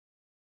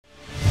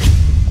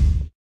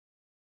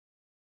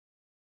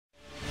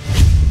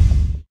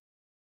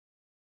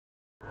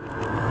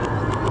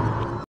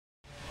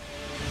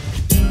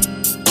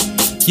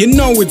You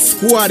know it's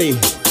Squaddy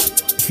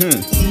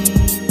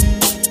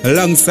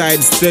alongside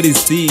Steddy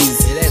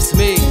Steez. Yeah, that's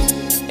me.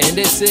 And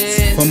this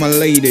is for my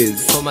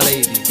ladies. For my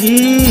ladies.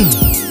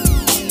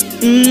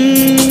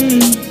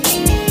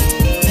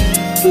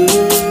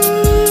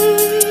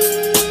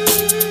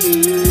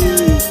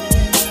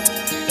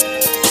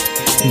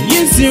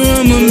 Yes, you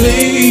are my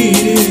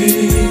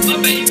lady, My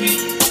baby.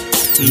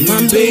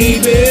 my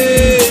baby.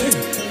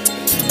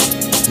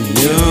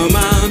 You're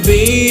my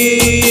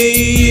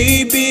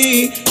baby.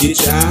 You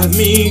drive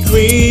me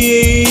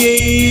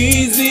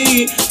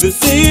crazy. The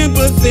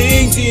simple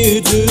things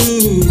you do,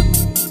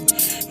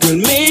 girl,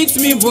 makes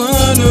me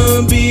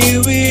wanna be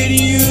with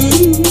you.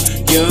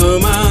 You're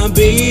my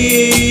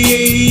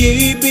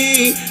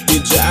baby. You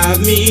drive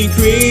me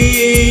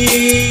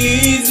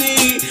crazy.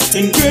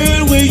 And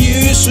girl, where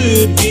you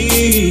should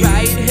be,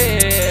 Right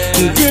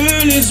here.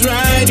 girl, is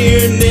right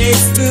here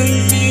next to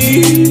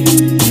me.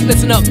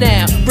 Listen up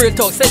now, real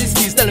talk, steady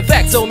steez, telling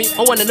facts on me.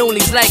 I one and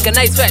only's like a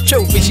nice fat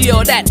trophy. She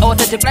all that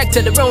authentic black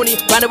tenderoni.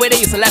 Round the way they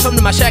used to laugh from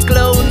my shack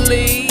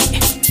lonely.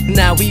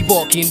 Now we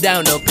walking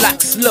down the block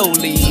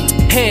slowly,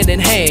 hand in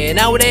hand.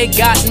 Now they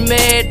got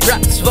mad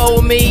drops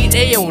for me.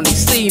 They only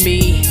see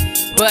me,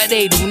 but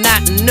they do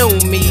not know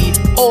me.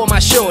 Oh my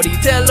shorty,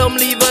 tell them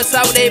leave us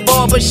out they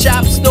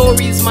barbershop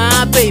stories.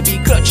 My baby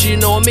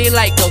clutching on me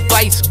like a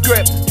vice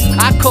grip.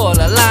 I call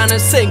a line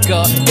and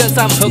sinker, cause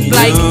I'm hooked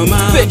like You're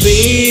my fish.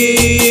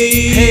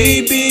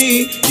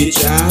 baby, you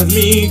drive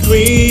me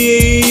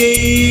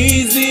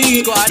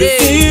crazy. Squaddy, the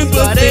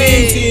simple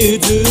things you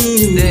do,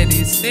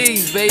 Steady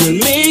Steez, baby.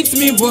 it makes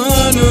me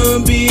wanna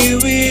be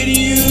with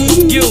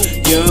you.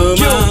 You're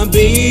my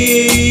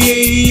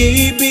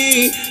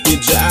baby, you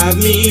drive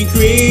me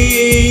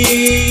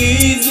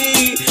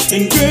crazy.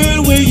 And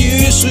girl, where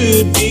you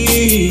should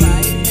be,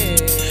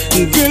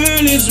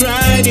 girl, is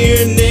right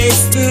here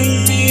next to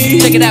me.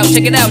 Check it out,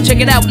 check it out, check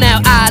it out now.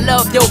 I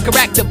love your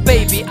character,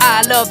 baby.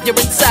 I love your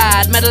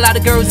inside. Met a lot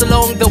of girls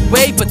along the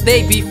way, but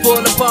they be full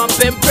of pump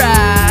and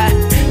pride.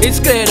 It's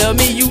clear to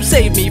me you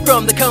saved me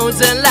from the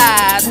cones and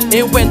lies.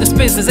 And when this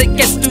business it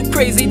gets too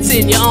crazy, it's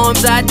in your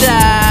arms I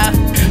die.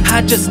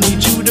 I just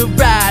need you to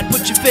ride,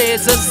 put your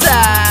fears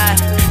aside.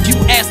 You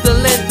ask the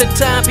length of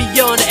time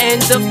beyond the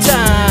end of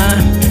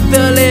time.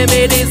 The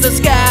limit is the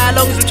sky,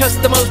 long as we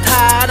trust the Most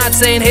High. Not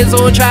saying His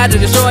own try to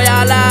destroy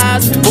our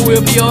lives, but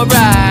we'll be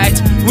alright.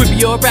 We'll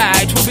be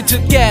alright, we'll be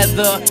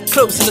together,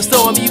 close in the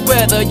stormy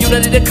weather. You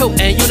don't need a coat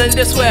and you don't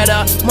need a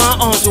sweater. My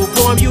arms will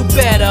warm you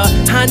better.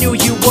 I knew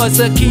you was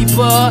a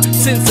keeper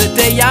since the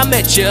day I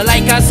met you.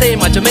 Like I say,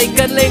 my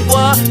Jamaican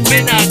lingua,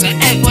 me not gonna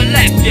ever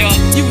left you.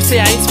 You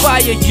say I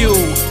inspire you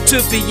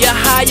to be a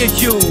higher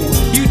you.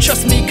 You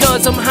trust me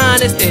cause I'm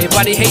honest,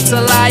 everybody hates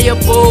a liar,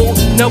 boo.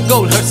 No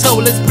gold, her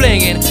soul is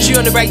blinging. She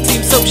on the right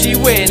team, so she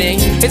winning.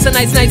 It's a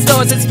nice night,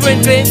 stars it's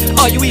sprinkling.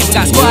 Oh, you even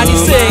got Squaddy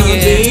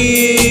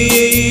singing.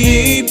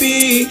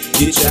 Baby,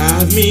 you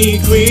drive me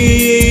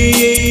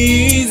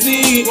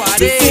crazy.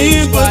 The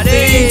simple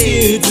things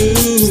you do,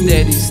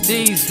 Steady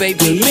Steez,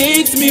 baby. it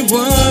makes me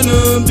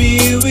wanna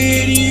be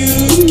with you.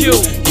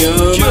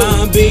 You're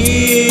my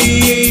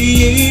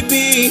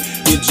baby,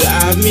 you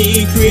drive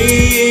me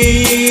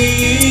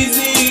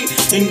crazy.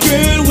 And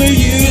girl, where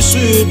you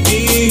should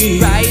be,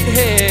 Right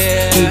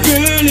here.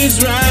 girl,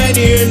 is right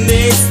here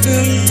next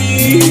to me.